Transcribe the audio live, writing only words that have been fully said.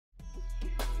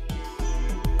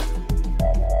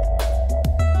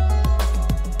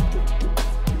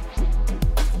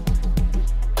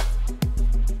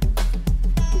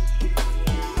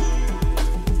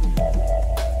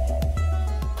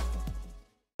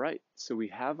right, so we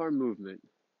have our movement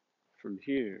from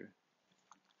here,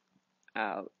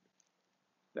 out,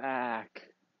 back,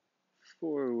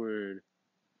 forward,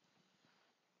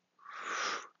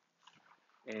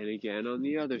 and again on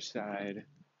the other side.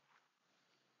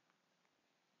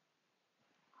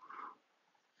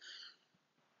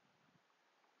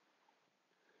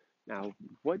 Now,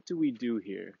 what do we do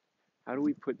here? How do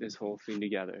we put this whole thing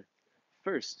together?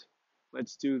 First,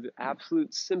 let's do the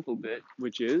absolute simple bit,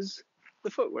 which is the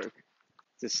footwork.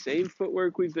 It's the same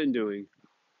footwork we've been doing.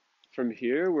 From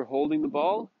here, we're holding the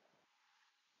ball,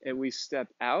 and we step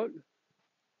out,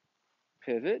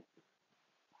 pivot,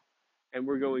 and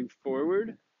we're going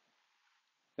forward,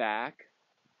 back,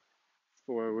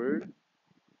 forward,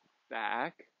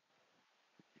 back,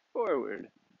 forward.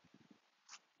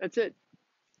 That's it.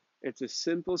 It's a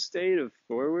simple state of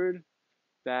forward,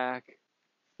 back,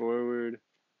 forward,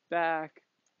 back,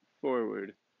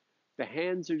 forward. The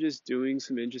hands are just doing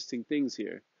some interesting things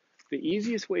here. The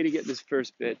easiest way to get this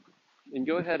first bit, and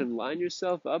go ahead and line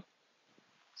yourself up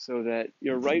so that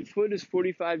your right foot is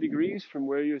 45 degrees from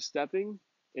where you're stepping,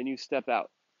 and you step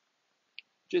out.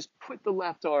 Just put the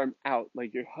left arm out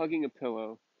like you're hugging a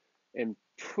pillow and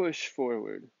push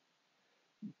forward.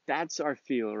 That's our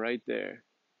feel right there.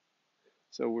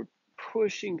 So we're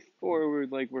pushing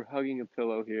forward like we're hugging a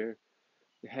pillow here.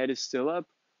 The head is still up.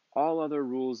 All other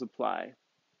rules apply.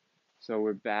 So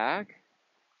we're back.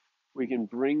 We can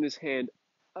bring this hand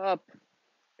up.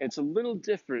 It's a little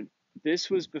different. This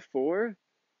was before.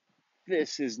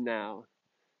 This is now.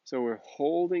 So we're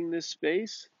holding this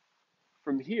space.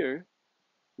 From here,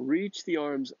 reach the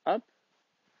arms up,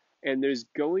 and there's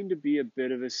going to be a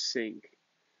bit of a sink.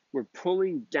 We're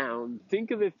pulling down.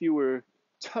 Think of if you were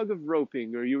tug of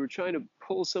roping or you were trying to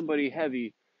pull somebody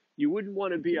heavy. You wouldn't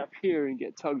want to be up here and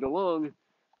get tugged along.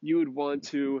 You would want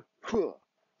to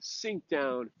sink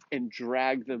down and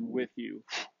drag them with you.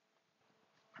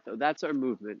 So that's our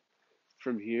movement.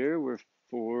 From here, we're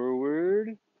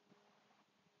forward,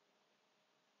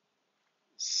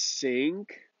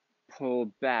 sink,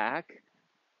 pull back.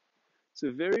 It's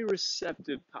a very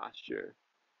receptive posture.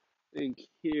 Think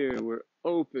here, we're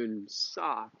open,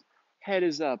 soft, head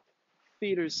is up,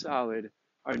 feet are solid,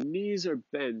 our knees are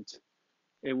bent,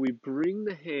 and we bring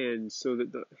the hands so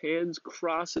that the hands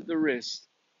cross at the wrist,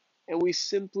 and we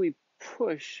simply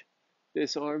push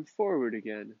this arm forward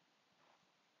again.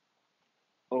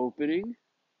 Opening,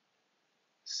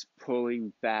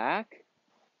 pulling back,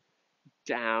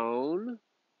 down,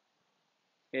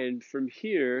 and from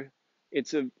here,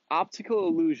 it's an optical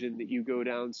illusion that you go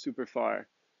down super far.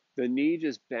 The knee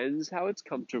just bends how it's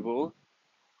comfortable,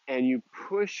 and you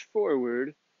push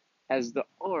forward as the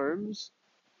arms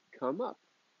come up.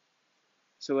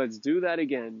 So let's do that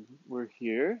again. We're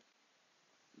here.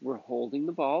 We're holding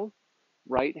the ball.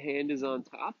 Right hand is on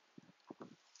top.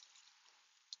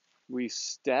 We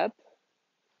step.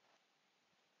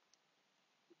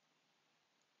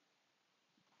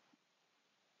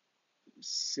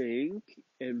 Sink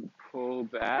and pull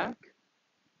back.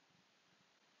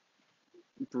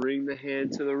 Bring the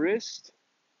hand to the wrist.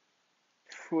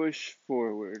 Push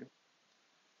forward.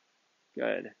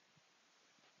 Good.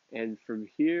 And from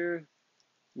here,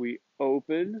 we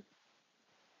open,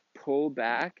 pull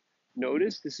back.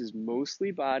 Notice this is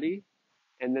mostly body,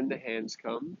 and then the hands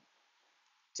come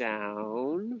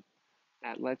down.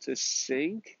 That lets us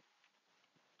sink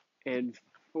and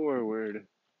forward.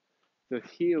 The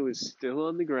heel is still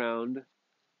on the ground.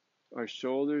 Our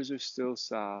shoulders are still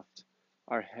soft.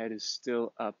 Our head is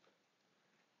still up.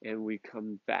 And we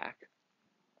come back.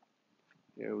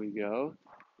 There we go.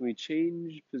 We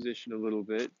change position a little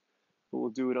bit, but we'll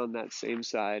do it on that same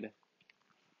side.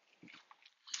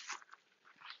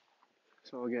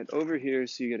 So I'll get over here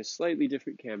so you get a slightly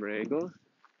different camera angle.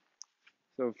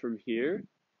 So from here,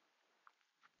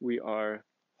 we are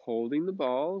holding the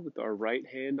ball with our right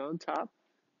hand on top,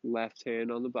 left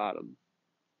hand on the bottom.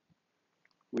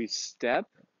 We step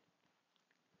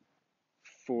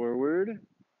forward,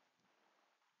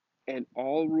 and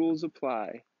all rules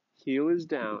apply. Heel is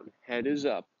down, head is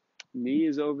up, knee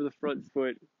is over the front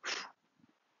foot.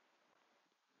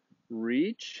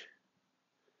 Reach,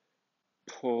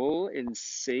 pull and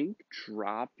sink,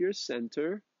 drop your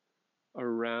center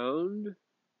around,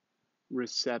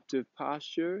 receptive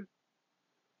posture,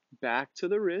 back to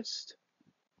the wrist,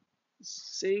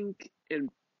 sink and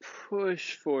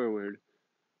push forward.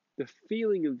 The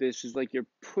feeling of this is like you're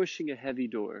pushing a heavy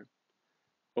door.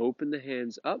 Open the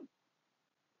hands up,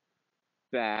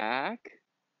 back,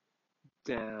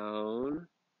 down,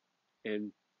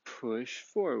 and push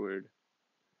forward.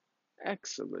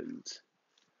 Excellent.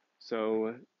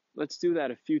 So let's do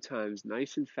that a few times,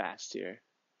 nice and fast here.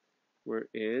 We're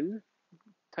in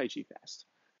Tai Chi fast.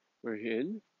 We're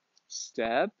in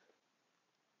step,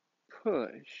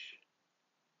 push,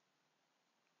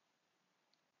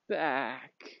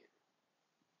 back,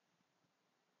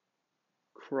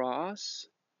 cross,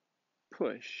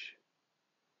 push,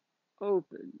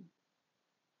 open,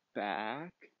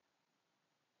 back,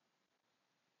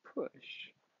 push.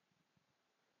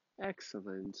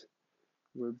 Excellent.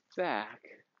 We're back.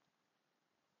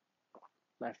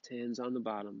 Left hand's on the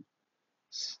bottom.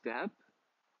 Step,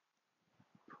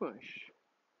 push,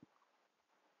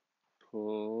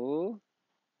 pull,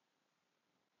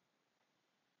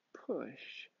 push,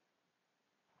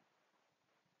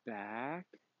 back,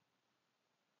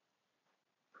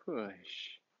 push.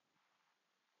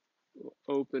 We'll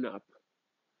open up.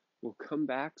 We'll come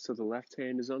back so the left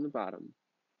hand is on the bottom.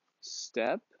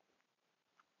 Step,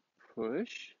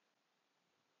 push,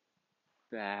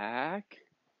 back,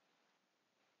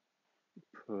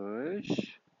 push,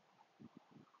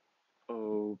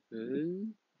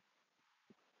 open,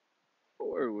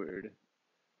 forward.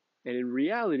 And in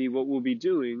reality, what we'll be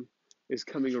doing is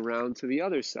coming around to the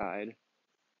other side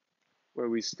where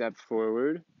we step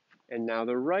forward, and now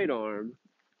the right arm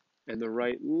and the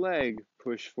right leg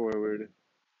push forward.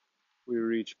 We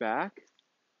reach back,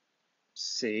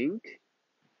 sink,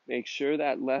 make sure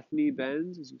that left knee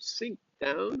bends as you sink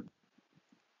down,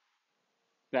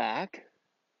 back,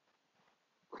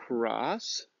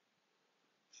 cross,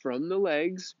 from the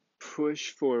legs,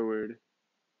 push forward,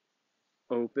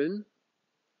 open,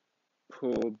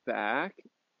 pull back,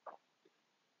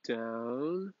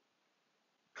 down,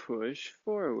 push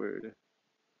forward.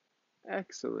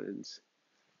 Excellent.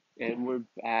 And we're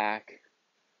back.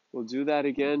 We'll do that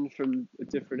again from a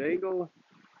different angle.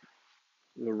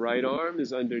 The right arm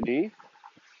is underneath.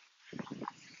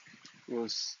 We'll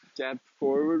step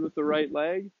forward with the right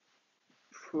leg,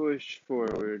 push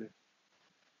forward,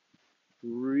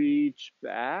 reach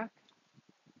back,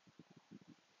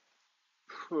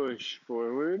 push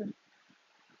forward,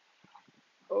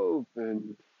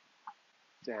 open,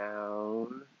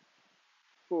 down,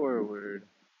 forward.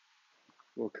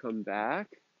 We'll come back,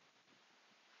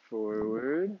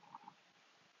 forward,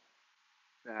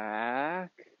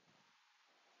 back,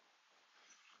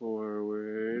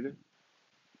 forward,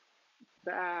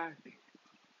 back,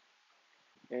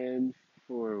 and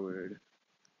forward.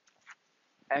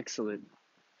 Excellent.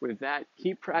 With that,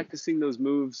 keep practicing those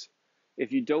moves.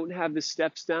 If you don't have the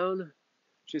steps down,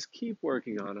 just keep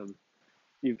working on them.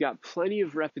 You've got plenty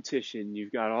of repetition.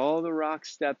 You've got all the rock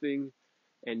stepping,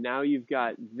 and now you've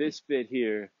got this bit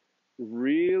here.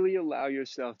 Really allow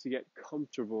yourself to get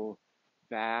comfortable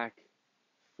back,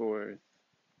 forth,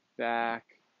 back,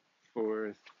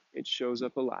 forth. It shows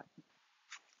up a lot.